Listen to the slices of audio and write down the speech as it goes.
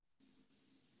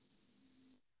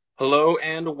Hello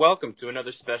and welcome to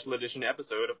another special edition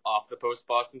episode of Off the Post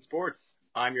Boston Sports.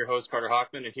 I'm your host, Carter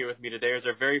Hockman, and here with me today is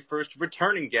our very first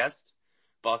returning guest,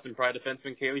 Boston Pride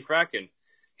defenseman Kaylee Fracken.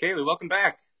 Kaylee, welcome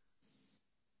back.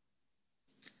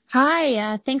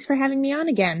 Hi, thanks for having me on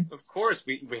again. Of course,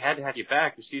 we had to have you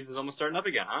back. Your season's almost starting up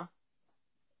again,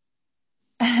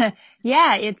 huh?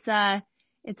 Yeah, it's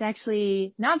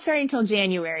actually not starting until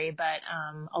January, but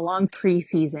a long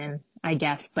preseason, I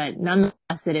guess, but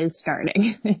nonetheless it is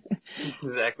starting.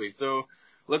 Exactly. So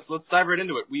let's dive right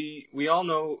into it. We all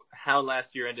know how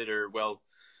last year ended, or well,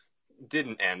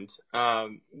 didn't end.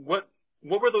 What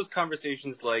were those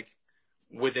conversations like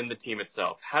within the team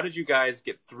itself? How did you guys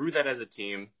get through that as a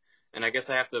team? And I guess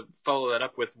I have to follow that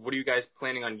up with, what are you guys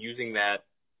planning on using that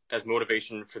as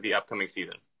motivation for the upcoming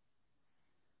season?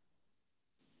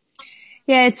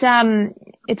 Yeah, it's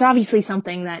obviously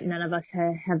something that none of us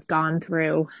have gone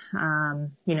through,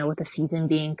 with the season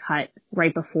being cut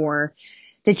right before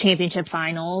the championship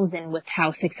finals, and with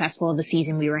how successful of a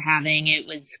season we were having, it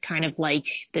was kind of like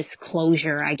this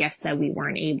closure, I guess, that we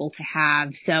weren't able to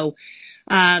have. So,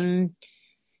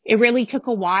 it really took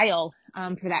a while,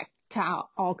 for that to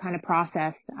all kind of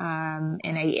process. And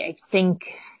I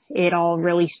think it all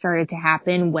really started to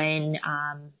happen when,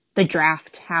 the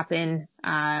draft happened,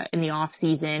 in the off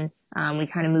season. We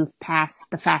kind of moved past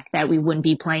the fact that we wouldn't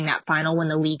be playing that final when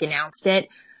the league announced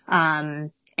it.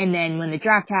 And then when the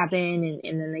draft happened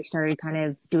and then they started kind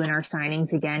of doing our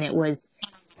signings again, it was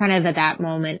kind of at that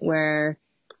moment where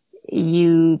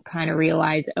you kind of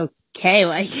realize, okay,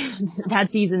 like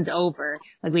that season's over.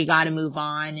 Like we got to move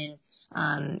on. And,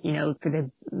 for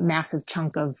the massive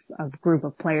chunk of group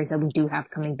of players that we do have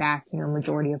coming back,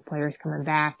 majority of players coming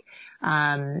back,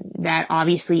 that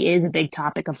obviously is a big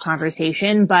topic of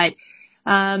conversation, but,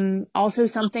 also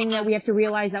something that we have to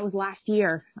realize that was last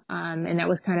year. And that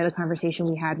was kind of the conversation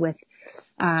we had with,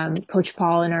 Coach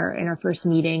Paul in our first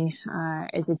meeting,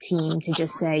 as a team, to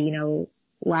just say,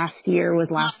 last year was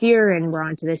last year and we're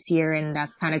on to this year, and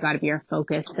that's kind of got to be our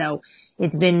focus. So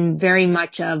it's been very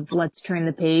much of, let's turn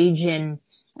the page. And,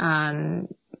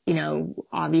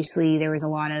 obviously there was a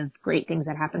lot of great things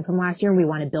that happened from last year and we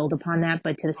want to build upon that.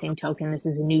 But to the same token, this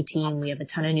is a new team. We have a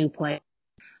ton of new players.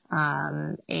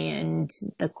 And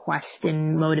the quest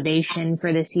and motivation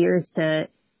for this year is to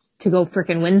go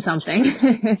frickin' win something.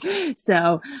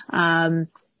 So,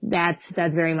 that's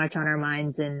very much on our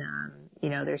minds. And,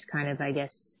 there's kind of, I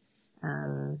guess,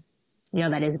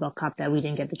 that Isabel Cup that we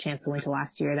didn't get the chance to win to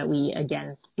last year, that we,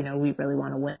 again, we really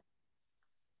want to win.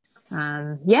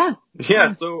 Yeah.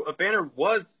 So a banner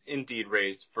was indeed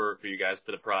raised for you guys,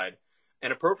 for the Pride,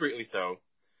 and appropriately so.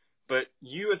 But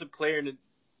you as a player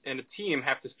and a team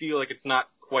have to feel like it's not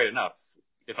quite enough,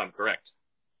 if I'm correct.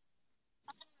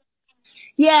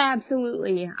 Yeah,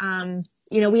 absolutely.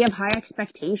 We have high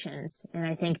expectations, and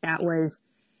I think that was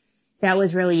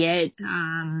really it.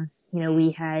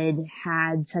 We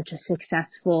had such a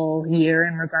successful year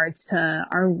in regards to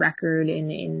our record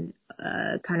and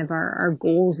kind of our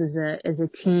goals as a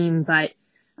team. But,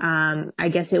 I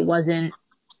guess it wasn't,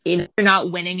 you're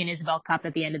not winning an Isabel Cup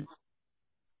at the end of the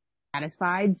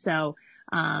satisfied. So,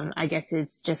 I guess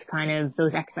it's just kind of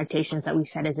those expectations that we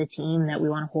set as a team, that we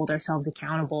want to hold ourselves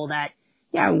accountable, that,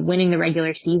 yeah, winning the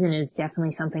regular season is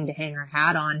definitely something to hang our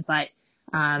hat on. But,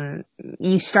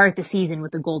 you start the season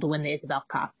with the goal to win the Isabel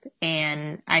Cup.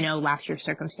 And I know last year's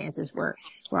circumstances were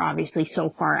obviously so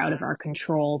far out of our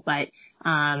control, but,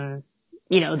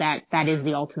 that is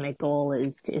the ultimate goal,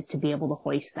 is to be able to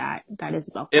hoist that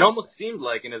Isabel Cup. It almost seemed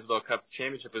like an Isabel Cup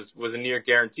championship was a near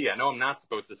guarantee. I know I'm not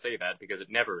supposed to say that because it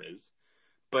never is,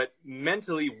 but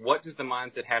mentally, what does the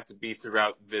mindset have to be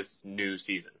throughout this new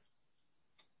season?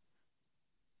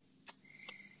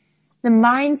 The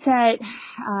mindset,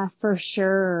 for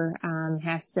sure,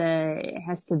 has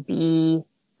to be,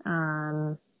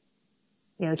 to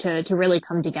really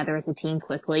come together as a team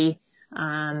quickly,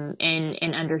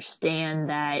 and understand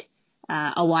that,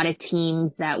 a lot of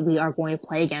teams that we are going to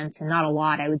play against, and not a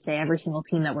lot, I would say every single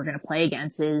team that we're going to play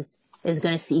against is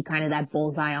going to see kind of that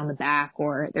bullseye on the back,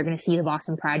 or they're going to see the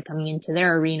Boston Pride coming into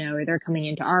their arena, or they're coming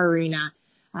into our arena,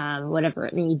 whatever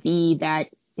it may be, that,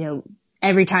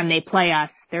 every time they play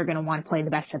us, they're going to want to play the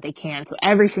best that they can. So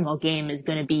every single game is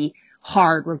going to be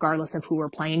hard, regardless of who we're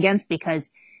playing against,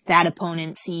 because that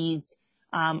opponent sees,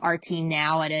 our team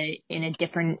now in a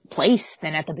different place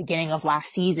than at the beginning of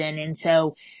last season. And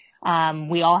so,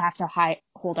 we all have to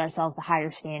hold ourselves to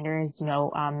higher standards.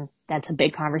 That's a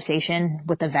big conversation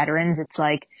with the veterans. It's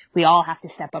like, we all have to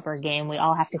step up our game. We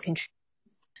all have to contribute.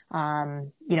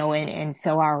 and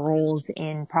fill our roles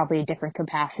in probably a different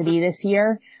capacity this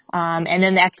year. And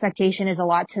then the expectation is a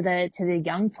lot to the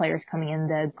young players coming in,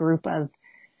 the group of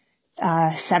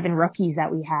 7 rookies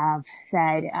that we have,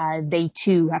 that they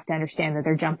too have to understand that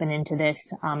they're jumping into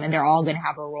this, and they're all going to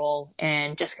have a role.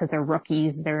 And just because they're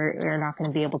rookies, they're not going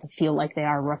to be able to feel like they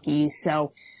are rookies.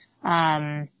 So,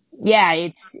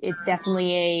 it's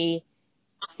definitely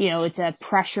it's a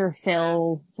pressure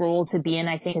fill role to be in,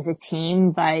 I think, as a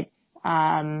team, but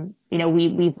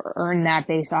we've earned that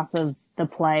based off of the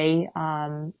play,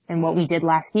 and what we did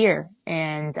last year.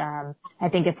 And, I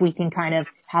think if we can kind of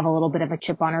have a little bit of a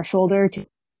chip on our shoulder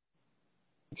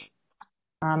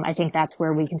I think that's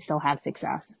where we can still have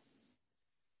success.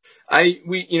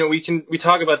 We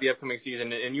talk about the upcoming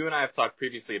season, and you and I have talked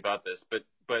previously about this, but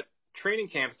training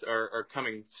camps are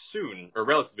coming soon, or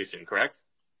relatively soon, correct?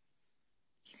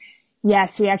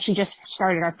 Yes, we actually just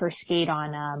started our first skate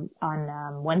on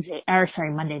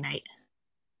Monday night.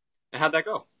 And how'd that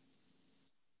go?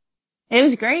 It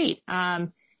was great.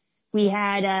 We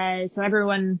had,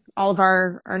 all of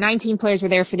our 19 players were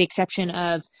there, for the exception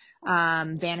of,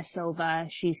 Vanisova.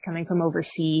 She's coming from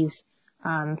overseas,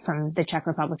 from the Czech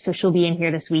Republic. So she'll be in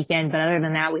here this weekend. But other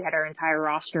than that, we had our entire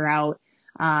roster out.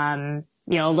 A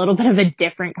little bit of a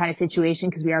different kind of situation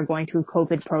because we are going through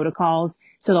COVID protocols.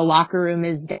 So the locker room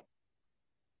is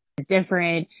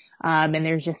different. And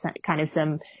there's just kind of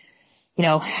some,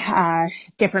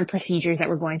 different procedures that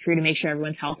we're going through to make sure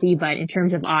everyone's healthy. But in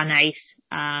terms of on ice,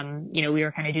 we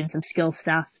were kind of doing some skill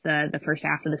stuff the first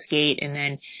half of the skate, and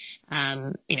then,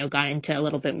 got into a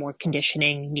little bit more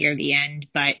conditioning near the end.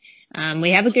 But, we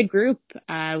have a good group.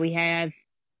 We have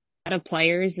a lot of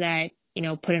players that,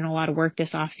 put in a lot of work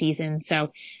this off season.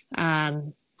 So,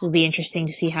 it'll be interesting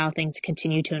to see how things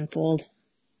continue to unfold.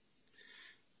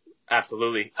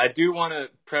 Absolutely. I do want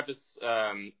to preface,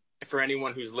 for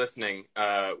anyone who's listening,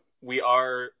 we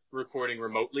are recording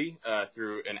remotely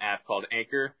through an app called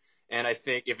Anchor. And I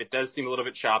think if it does seem a little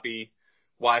bit choppy,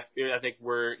 I think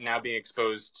we're now being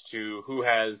exposed to who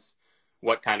has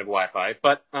what kind of Wi-Fi.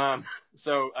 But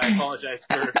so I apologize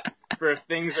for if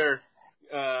things are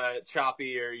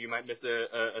choppy or you might miss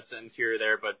a sentence here or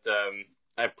there. But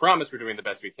I promise we're doing the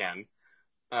best we can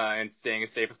and staying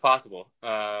as safe as possible.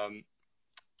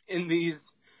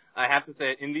 I have to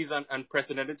say, in these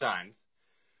unprecedented times,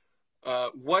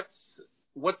 what's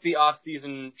the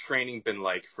off-season training been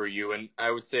like for you? And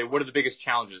I would say, what are the biggest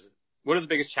challenges? What have the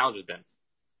biggest challenges been?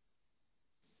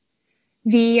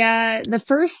 The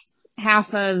first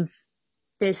half of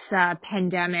this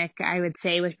pandemic, I would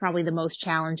say, was probably the most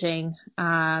challenging.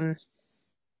 Coming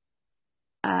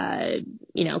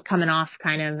off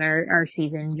kind of our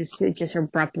season just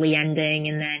abruptly ending,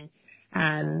 and then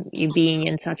you being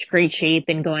in such great shape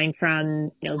and going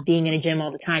from, being in a gym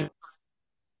all the time,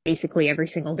 basically every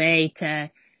single day,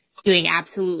 to doing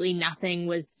absolutely nothing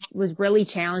was really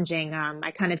challenging.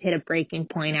 I kind of hit a breaking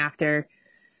point after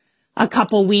a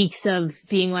couple weeks of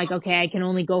being like, okay, I can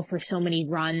only go for so many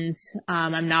runs.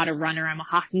 I'm not a runner. I'm a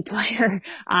hockey player.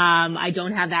 I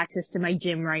don't have access to my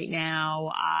gym right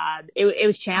now. It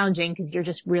was challenging because you're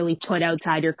just really put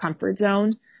outside your comfort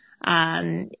zone.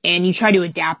 And you try to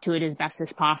adapt to it as best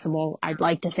as possible. I'd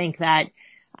like to think that,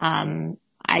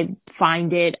 I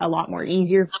find it a lot more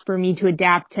easier for me to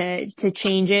adapt to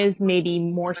changes, maybe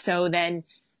more so than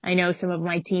I know some of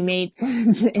my teammates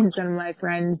and some of my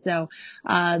friends. So,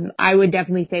 I would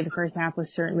definitely say the first half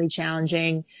was certainly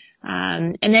challenging.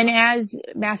 And then as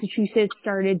Massachusetts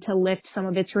started to lift some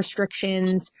of its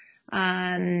restrictions,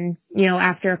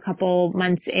 after a couple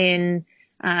months in,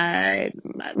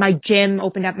 my gym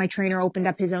opened up, my trainer opened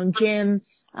up his own gym.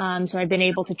 So I've been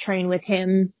able to train with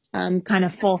him, kind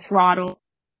of full throttle.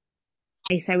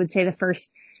 I would say the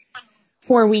first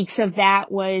 4 weeks of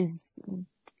that was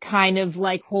kind of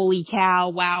like, holy cow,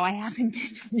 wow, I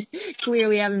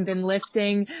clearly haven't been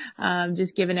lifting,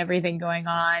 just given everything going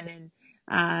on.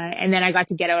 And then I got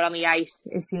to get out on the ice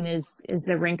as soon as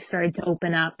the rink started to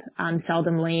open up,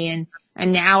 seldomly.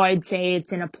 And now I'd say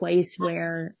it's in a place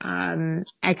where,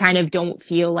 I kind of don't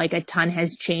feel like a ton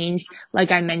has changed.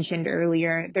 Like I mentioned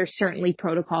earlier, there's certainly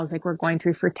protocols like we're going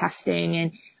through for testing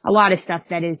and a lot of stuff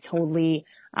that is totally,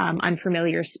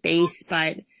 unfamiliar space,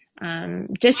 but,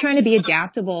 just trying to be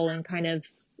adaptable and kind of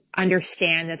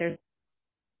understand that there's,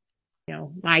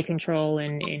 my control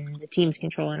and the team's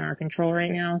control and our control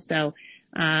right now. So,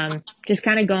 just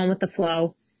kind of going with the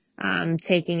flow,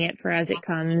 taking it for as it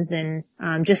comes, and,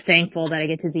 just thankful that I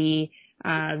get to be,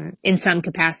 in some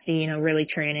capacity, really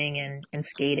training and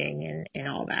skating and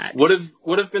all that. What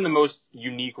have been the most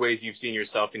unique ways you've seen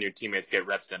yourself and your teammates get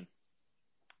reps in?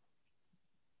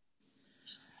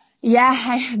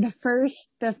 Yeah, the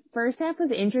first half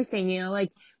was interesting,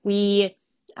 like we,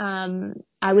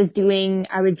 I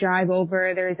would drive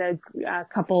over, there's a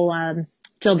couple,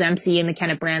 Jill Dempsey and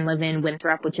McKenna Brand live in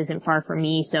Winthrop, which isn't far from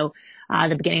me. So,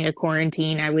 the beginning of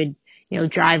quarantine, I would,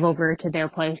 drive over to their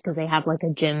place because they have like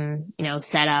a gym,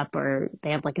 set up, or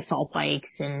they have like assault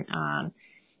bikes, and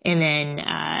then,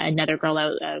 another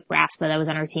girl Raspa, that was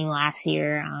on our team last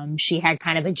year. She had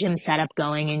kind of a gym setup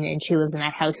going, and she lives in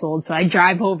that household. So I'd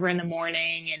drive over in the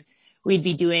morning, and we'd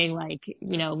be doing like,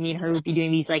 me and her would be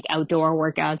doing these like outdoor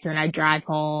workouts, and then I'd drive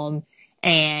home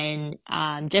and,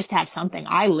 just have something.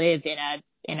 I live in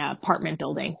an apartment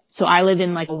building. So I live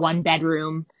in like a 1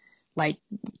 bedroom, like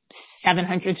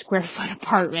 700 square foot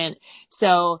apartment.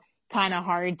 So kind of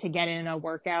hard to get in a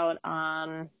workout.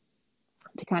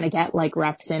 To kind of get like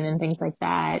reps in and things like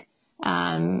that.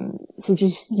 So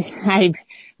just, I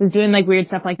was doing like weird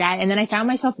stuff like that. And then I found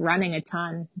myself running a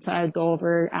ton. So I would go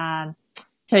over,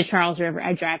 to the Charles River.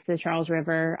 I drive to the Charles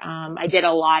River. I did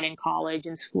a lot in college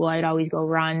and school. I'd always go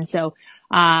run. So,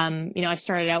 I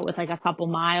started out with like a couple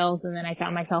miles, and then I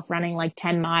found myself running like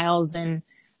 10 miles, and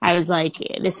I was like,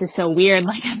 this is so weird.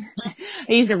 Like I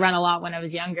used to run a lot when I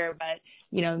was younger, but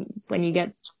when you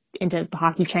get into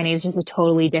hockey training, it's just a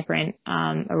totally different,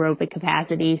 aerobic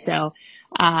capacity. So,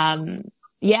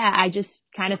 yeah, I just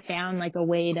kind of found like a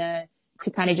way to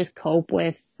kind of just cope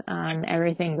with,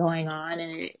 everything going on.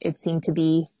 And it seemed to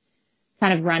be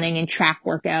kind of running and track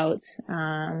workouts.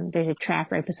 There's a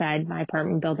track right beside my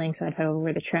apartment building. So I'd head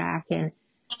over the track and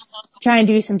try and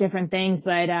do some different things,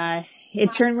 but,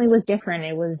 it certainly was different.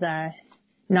 It was,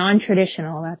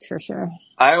 non-traditional, that's for sure.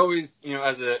 I always,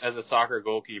 as a soccer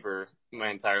goalkeeper my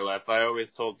entire life, I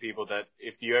always told people that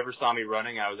if you ever saw me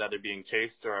running, I was either being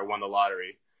chased or I won the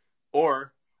lottery,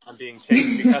 or I'm being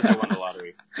chased because I won the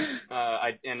lottery.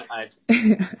 I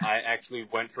actually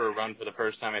went for a run for the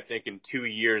first time, I think, in 2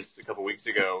 years a couple weeks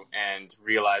ago, and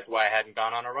realized why I hadn't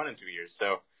gone on a run in 2 years.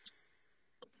 So,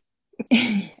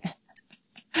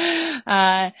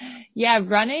 Yeah,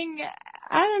 running,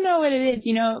 I don't know what it is.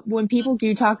 When people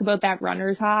do talk about that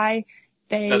runner's high,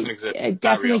 doesn't they exist. Not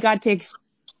definitely real. got to,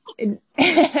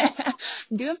 I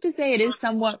do have to say it is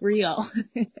somewhat real.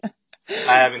 I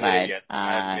haven't hit it But,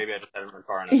 yet. Maybe I just haven't run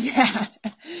far enough. yeah,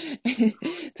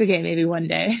 it's okay. Maybe one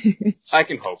day. I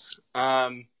can hope.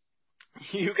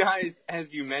 You guys,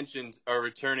 as you mentioned, are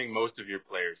returning most of your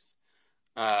players.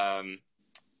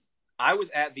 I was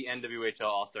at the NWHL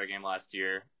All-Star Game last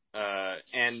year,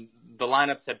 and the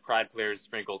lineups had Pride players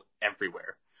sprinkled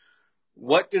everywhere.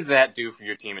 What does that do for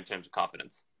your team in terms of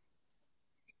confidence?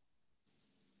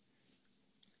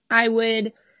 I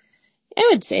would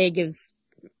say it gives,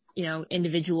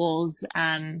 individuals,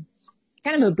 kind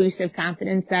of a boost of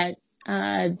confidence that,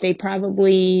 they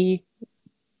probably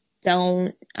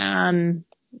don't,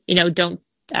 don't,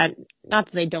 not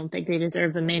that they don't think they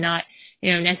deserve, but may not,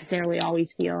 necessarily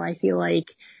always feel. I feel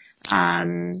like,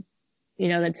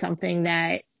 that's something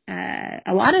that,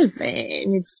 a lot of,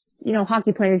 and it's,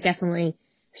 hockey players definitely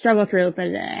struggle through it,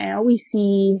 but I always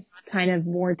see kind of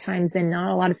more times than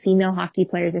not, a lot of female hockey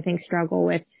players, I think, struggle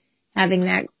with having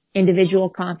that individual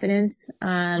confidence.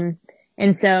 And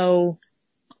so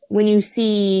when you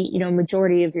see,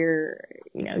 majority of your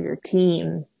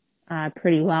team,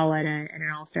 pretty well at an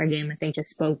all-star game, I think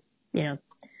just spoke,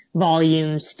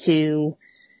 volumes to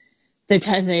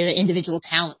the individual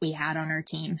talent we had on our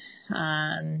team.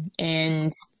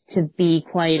 And to be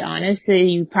quite honest,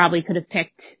 you probably could have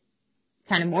picked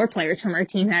kind of more players from our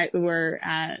team that were,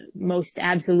 most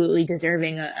absolutely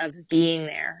deserving of being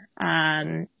there.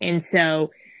 And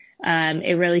so,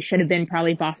 it really should have been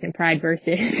probably Boston Pride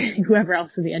versus whoever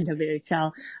else in the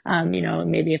NWHL.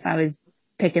 Maybe if I was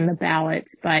picking the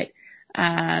ballots, but,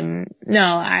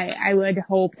 no, I would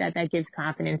hope that gives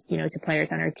confidence, to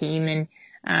players on our team. And,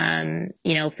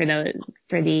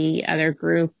 for the other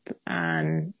group,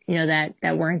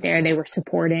 that weren't there, they were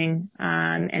supporting.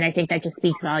 And I think that just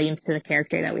speaks volumes to the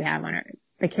characters that we have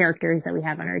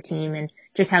on our team, and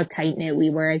just how tight knit we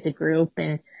were as a group.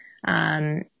 And,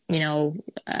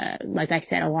 like I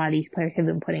said, a lot of these players have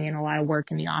been putting in a lot of work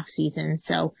in the off season.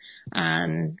 So,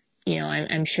 I'm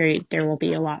sure there will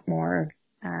be a lot more,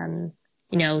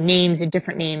 names and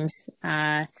different names,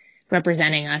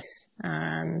 representing us,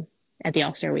 at the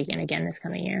All-Star Weekend again this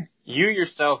coming year. You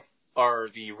yourself are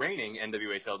the reigning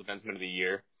NWHL Defenseman of the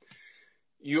Year.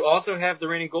 You also have the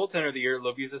reigning goaltender of the year,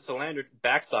 Lovisa Solander,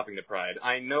 backstopping the Pride.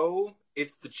 I know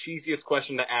it's the cheesiest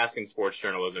question to ask in sports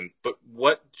journalism, but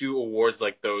what do awards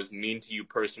like those mean to you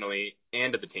personally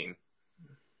and to the team?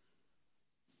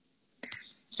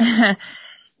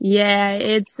 Yeah,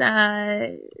 it's,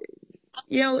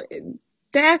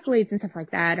 the accolades and stuff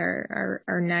like that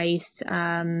are nice.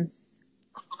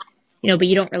 But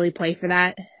you don't really play for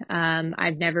that.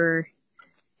 I've never,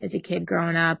 as a kid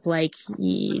growing up, like,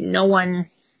 no one,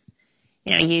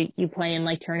 you play in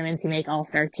like tournaments, you make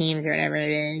all-star teams or whatever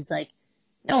it is. Like,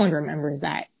 no one remembers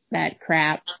that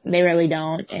crap. They really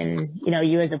don't. And,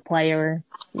 you as a player,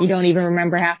 you don't even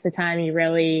remember half the time.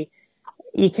 You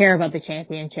care about the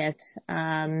championships.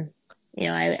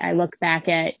 I look back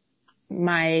at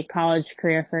my college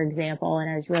career, for example, and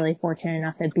I was really fortunate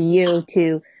enough at BU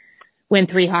to win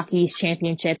 3 Hockey East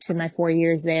championships in my 4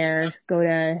 years there, go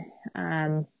to,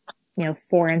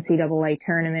 4 NCAA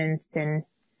tournaments and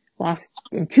lost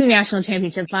in 2 national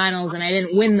championship finals, and I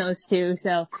didn't win those 2.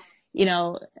 So,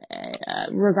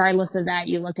 regardless of that,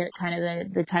 you look at kind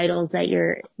of the titles that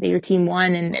your team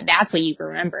won, and that's what you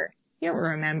remember. You don't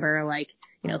remember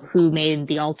who made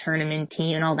the all tournament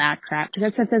team and all that crap, because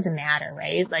that stuff doesn't matter,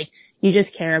 right? Like, you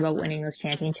just care about winning those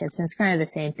championships, and it's kind of the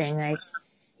same thing. Like,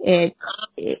 it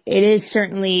is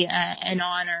certainly an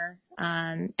honor.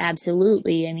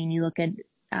 Absolutely. I mean, you look at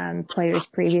players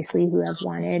previously who have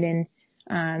won it, and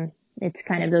it's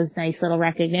kind of those nice little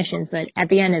recognitions. But at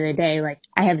the end of the day, like,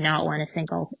 I have not won a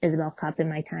single Isabel Cup in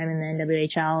my time in the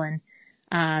NWHL,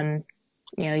 and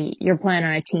you're playing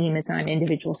on a team. It's not an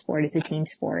individual sport. It's a team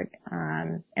sport.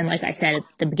 And like I said, at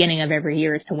the beginning of every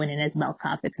year is to win an Isabel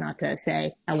Cup. It's not to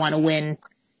say I want to win,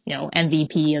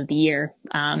 MVP of the year.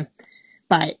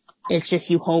 But it's just,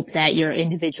 you hope that your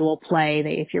individual play,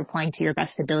 that if you're playing to your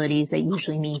best abilities, that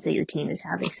usually means that your team is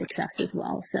having success as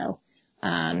well. So,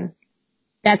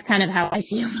 that's kind of how I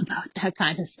feel about that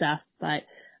kind of stuff. But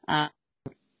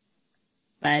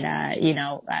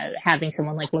having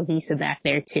someone like Lovisa back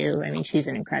there too, I mean, she's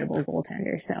an incredible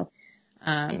goaltender. So,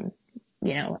 and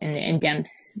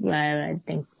Demps, I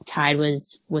think tied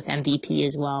was with MVP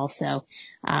as well. So,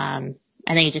 I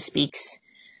think it just speaks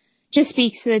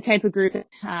to the type of group,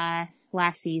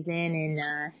 last season, and,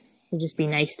 it'd just be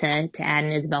nice to add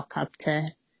an Isabel Cup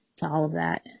to all of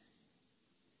that.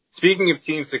 Speaking of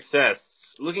team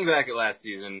success, looking back at last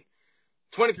season,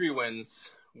 23 wins,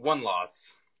 1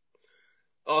 loss.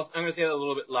 Also, I'm going to say that a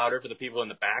little bit louder for the people in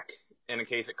the back, and in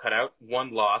case it cut out,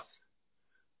 1 loss.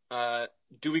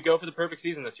 Do we go for the perfect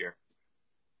season this year?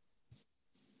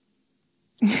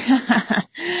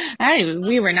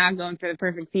 We were not going for the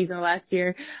perfect season last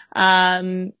year.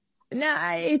 No,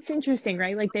 it's interesting,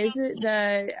 right? Like, there's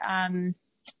the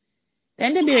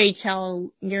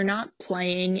NWHL, you're not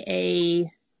playing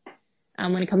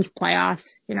when it comes to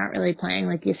playoffs, you're not really playing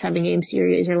like a 7-game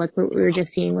series, or like what we were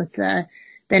just seeing with the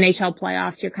NHL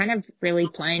playoffs. You're kind of really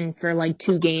playing for like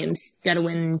 2 games. You got to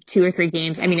win 2 or 3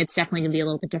 games. I mean, it's definitely going to be a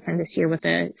little bit different this year with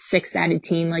a 6th added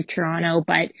team like Toronto,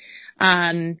 but,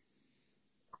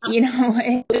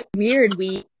 it's weird.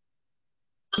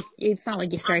 It's not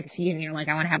like you start the season and you're like,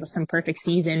 I want to have some perfect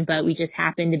season, but we just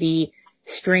happened to be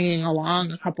stringing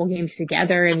along a couple games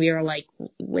together, and we were like,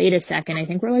 wait a second, I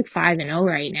think we're like 5-0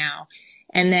 right now.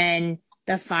 And then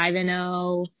the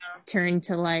 5-0 turned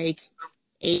to like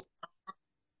 8.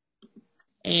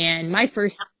 And my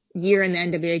first year in the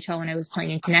NWHL, when I was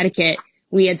playing in Connecticut,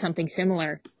 we had something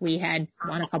similar. We had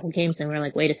won a couple games, and we were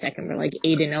like, wait a second, we're like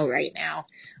 8-0 right now.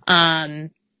 And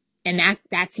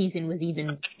that season was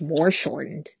even more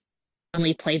shortened. We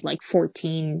only played like we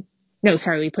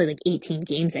played like 18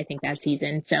 games, I think, that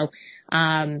season. So,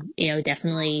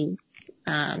 definitely,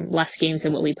 less games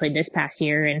than what we played this past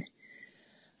year. And,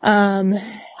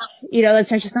 that's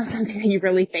just not something that you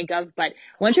really think of, but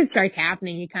once it starts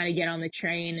happening, you kind of get on the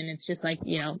train, and it's just like,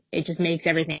 it just makes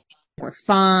everything more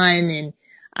fun.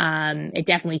 And, it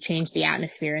definitely changed the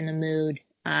atmosphere and the mood.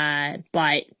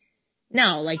 But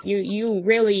no, like you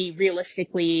really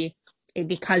realistically,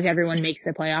 because everyone makes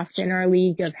the playoffs in our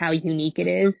league of how unique it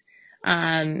is,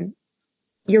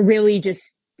 you're really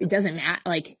just, it doesn't matter.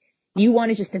 Like, you want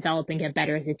to just develop and get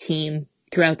better as a team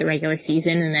throughout the regular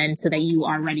season, and then so that you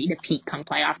are ready to peak come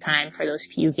playoff time for those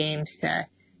few games to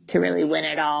really win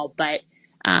it all. But,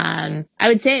 I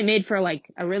would say it made for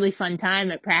like a really fun time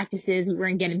at practices. We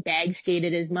weren't getting bag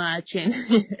skated as much, and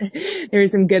there were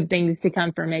some good things to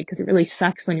come from it, because it really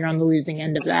sucks when you're on the losing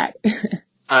end of that.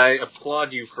 I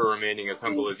applaud you for remaining as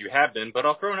humble as you have been, but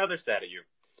I'll throw another stat at you.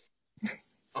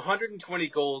 120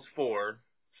 goals for,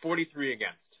 43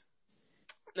 against.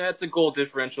 That's a goal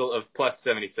differential of plus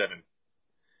 77.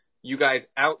 You guys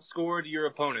outscored your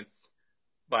opponents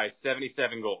by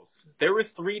 77 goals. There were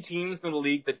 3 teams in the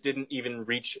league that didn't even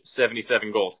reach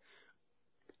 77 goals.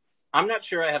 I'm not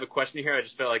sure I have a question here. I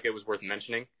just felt like it was worth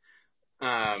mentioning.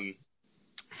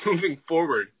 Moving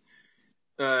forward,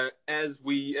 as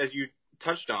you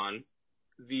touched on,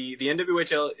 the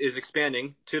NWHL is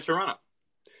expanding to Toronto.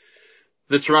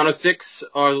 The Toronto Six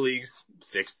are the league's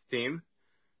sixth team.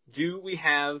 Do we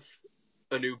have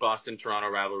a new Boston-Toronto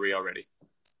rivalry already?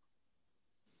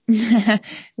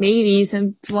 Maybe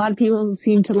a lot of people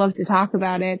seem to love to talk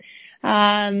about it.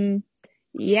 They're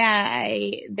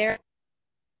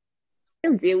a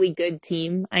really good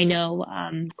team. I know,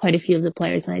 quite a few of the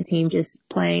players on that team just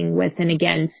playing with and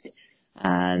against,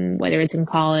 whether it's in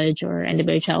college or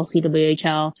NWHL,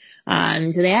 CWHL.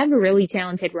 So they have a really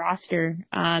talented roster.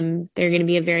 They're going to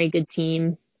be a very good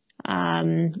team.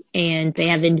 And they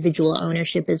have individual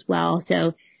ownership as well.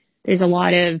 So there's a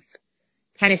lot of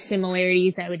kind of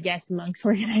similarities, I would guess, amongst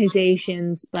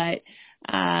organizations, but,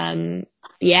 I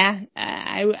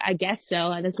guess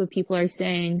so. That's what people are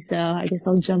saying. So I guess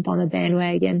I'll jump on the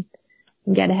bandwagon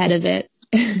and get ahead of it.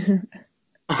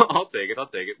 I'll take it.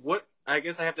 I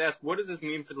guess I have to ask, what does this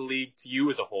mean for the league to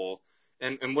you as a whole?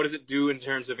 And what does it do in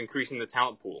terms of increasing the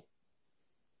talent pool?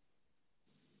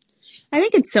 I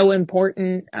think it's so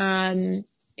important.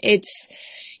 It's,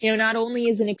 not only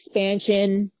is an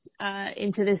expansion,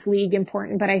 into this league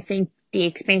important, but I think the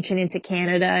expansion into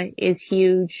Canada is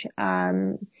huge.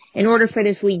 In order for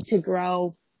this league to grow,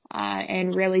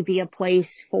 and really be a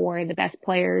place for the best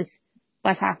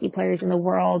hockey players in the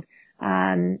world,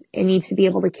 it needs to be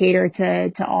able to cater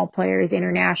to all players,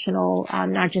 international,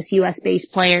 not just US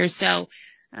based players. So,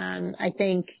 I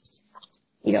think,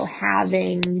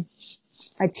 having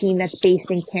a team that's based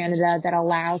in Canada that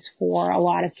allows for a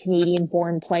lot of Canadian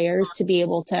born players to be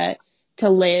able to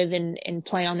live and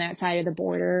play on that side of the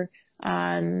border,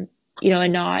 and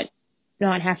not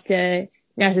have to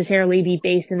necessarily be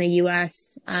based in the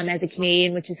U.S. As a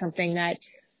Canadian, which is something that,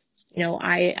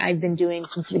 I've been doing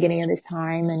since the beginning of this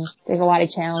time. And there's a lot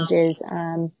of challenges,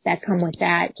 that come with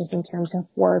that just in terms of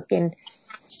work. And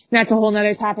that's a whole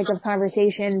nother topic of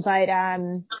conversation, but,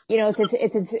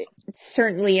 it's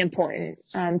certainly important,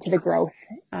 to the growth,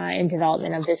 and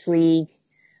development of this league.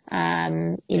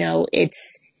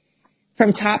 It's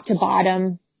from top to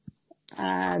bottom.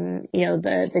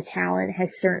 The talent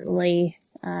has certainly,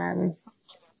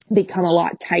 become a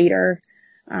lot tighter,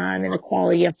 and the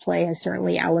quality of play has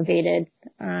certainly elevated,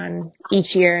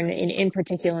 each year and in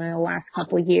particular in the last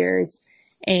couple of years.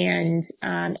 And,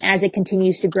 as it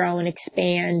continues to grow and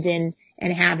expand and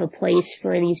have a place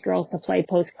for these girls to play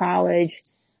post college,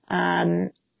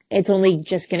 it's only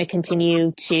just going to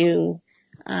continue to,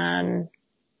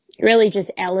 really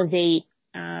just elevate,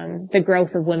 the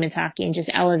growth of women's hockey and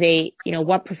just elevate,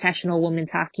 what professional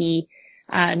women's hockey,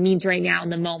 means right now in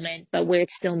the moment, but where it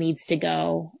still needs to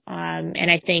go. And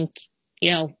I think,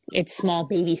 it's small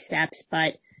baby steps,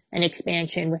 but an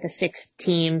expansion with a sixth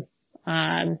team,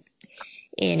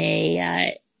 in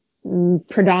a,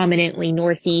 predominantly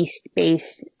Northeast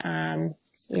based,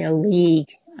 league,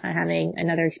 having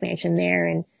another expansion there.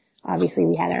 And obviously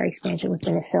we had our expansion with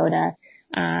Minnesota.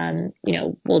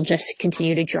 We'll just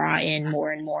continue to draw in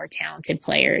more and more talented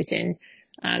players, and,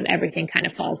 everything kind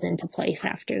of falls into place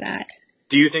after that.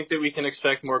 Do you think that we can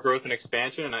expect more growth and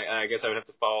expansion? And I guess I would have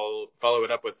to follow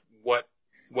it up with what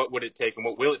would it take and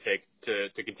what will it take to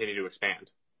continue to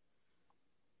expand?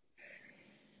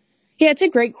 Yeah, it's a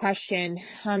great question.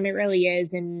 It really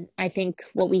is. And I think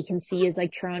what we can see is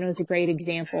like Toronto's a great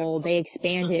example. They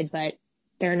expanded, but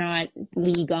they're not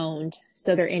league owned.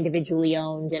 So they're individually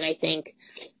owned. And I think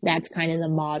that's kind of the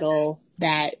model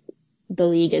that the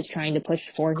league is trying to push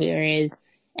for here is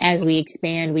as we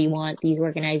expand, we want these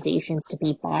organizations to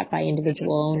be bought by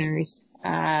individual owners.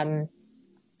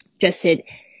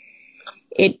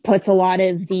 It puts a lot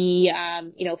of the,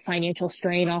 financial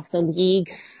strain off the league,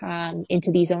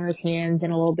 into these owners' hands,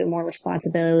 and a little bit more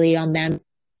responsibility on them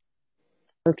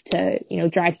to,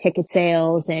 drive ticket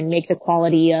sales and make the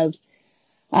quality of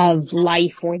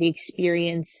life or the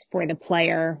experience for the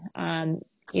player,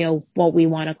 what we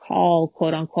want to call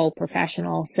quote unquote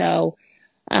professional. So,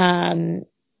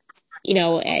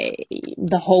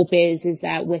 the hope is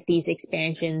that with these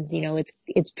expansions,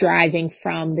 it's driving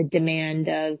from the demand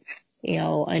of,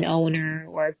 an owner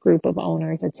or a group of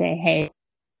owners that say, hey,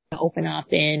 open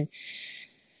up in,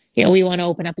 we want to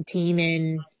open up a team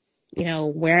in,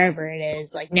 wherever it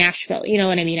is, like Nashville, you know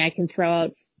what I mean? I can throw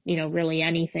out, really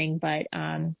anything, but,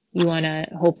 you want to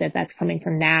hope that that's coming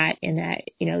from that, and that,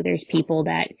 there's people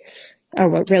that are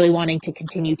really wanting to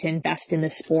continue to invest in the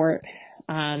sport.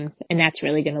 And that's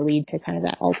really going to lead to kind of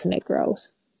that ultimate growth.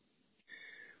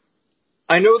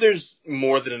 I know there's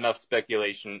more than enough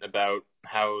speculation about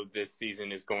how this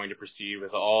season is going to proceed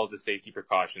with all the safety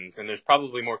precautions, and there's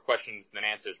probably more questions than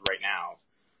answers right now.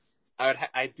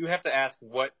 I do have to ask,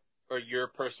 what are your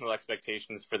personal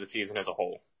expectations for the season as a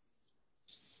whole?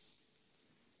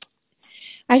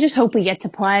 I just hope we get to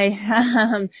play.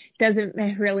 Doesn't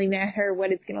really matter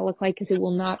what it's going to look like because it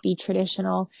will not be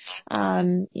traditional,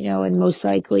 and most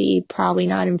likely probably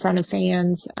not in front of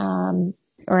fans,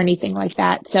 or anything like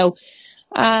that. So,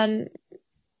 um,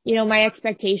 my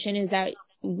expectation is that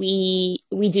we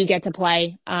do get to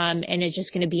play, and it's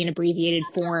just going to be an abbreviated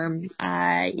form.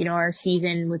 Our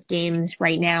season with games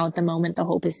right now at the moment, the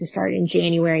hope is to start in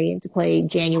January and to play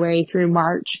January through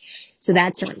March. So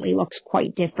that certainly looks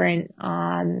quite different.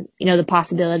 The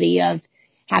possibility of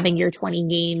having your 20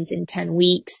 games in 10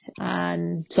 weeks.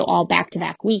 So all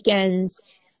back-to-back weekends.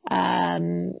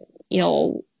 Um, you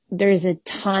know, there's a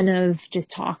ton of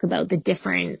just talk about the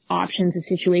different options of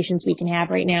situations we can have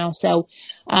right now. So,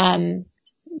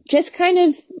 just kind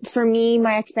of for me,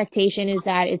 my expectation is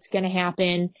that it's going to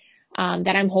happen,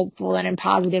 that I'm hopeful, that I'm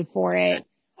positive for it.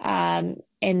 And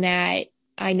that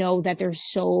I know that there's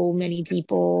so many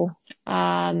people,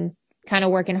 kind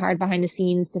of working hard behind the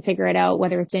scenes to figure it out,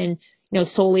 whether it's in,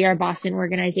 solely our Boston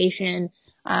organization,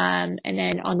 and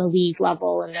then on the league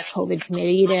level and the COVID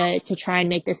committee to try and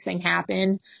make this thing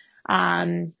happen.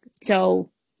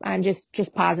 So I'm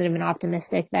just positive and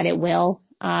optimistic that it will.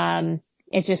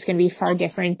 It's just going to be far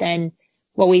different than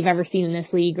what we've ever seen in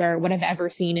this league or what I've ever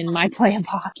seen in my play of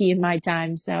hockey in my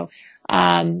time. So,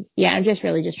 I'm just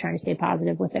really just trying to stay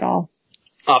positive with it all.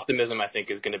 Optimism, I think,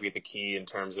 is going to be the key in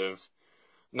terms of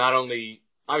not only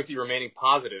obviously remaining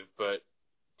positive, but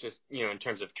just, in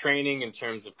terms of training, in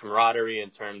terms of camaraderie, in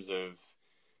terms of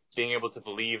being able to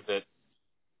believe that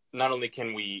not only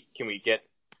can we get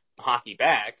hockey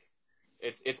back,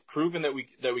 it's proven that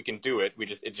we can do it.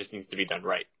 It just needs to be done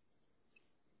right.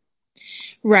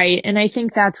 Right. And I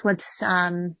think that's what's,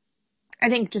 I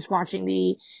think just watching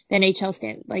the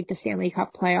NHL the Stanley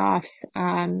Cup playoffs,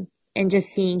 and just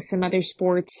seeing some other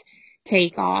sports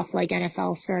take off, like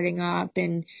NFL starting up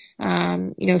and,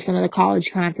 some of the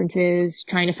college conferences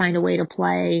trying to find a way to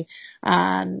play,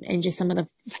 and just some of the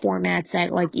formats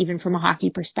that, like, even from a hockey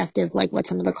perspective, like what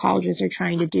some of the colleges are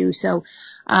trying to do. So,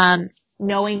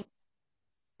 knowing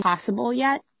possible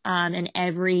yet, in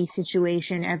every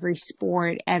situation, every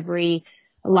sport, every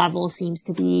level seems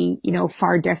to be,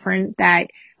 far different, that,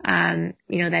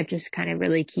 that just kind of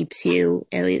really keeps you,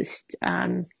 at least,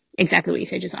 exactly what you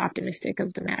said, just optimistic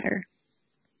of the matter.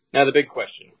 Now, the big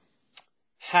question: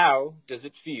 how does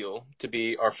it feel to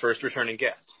be our first returning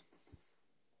guest?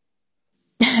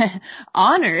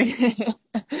 Honored.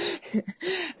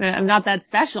 I'm not that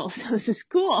special, so this is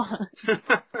cool.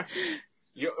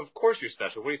 Of course you're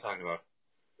special. What are you talking about?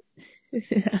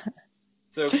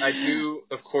 So I do,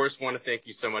 of course, want to thank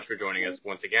you so much for joining us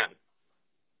once again.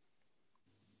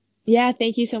 Yeah,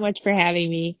 thank you so much for having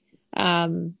me.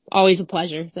 Always a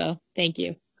pleasure, so thank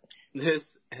you.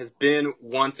 This has been,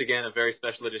 once again, a very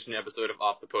special edition episode of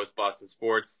Off the Post Boston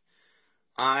Sports.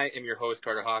 I am your host,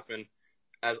 Carter Hoffman.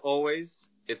 As always,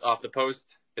 it's Off the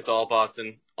Post. It's all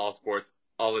Boston, all sports,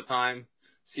 all the time.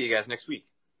 See you guys next week.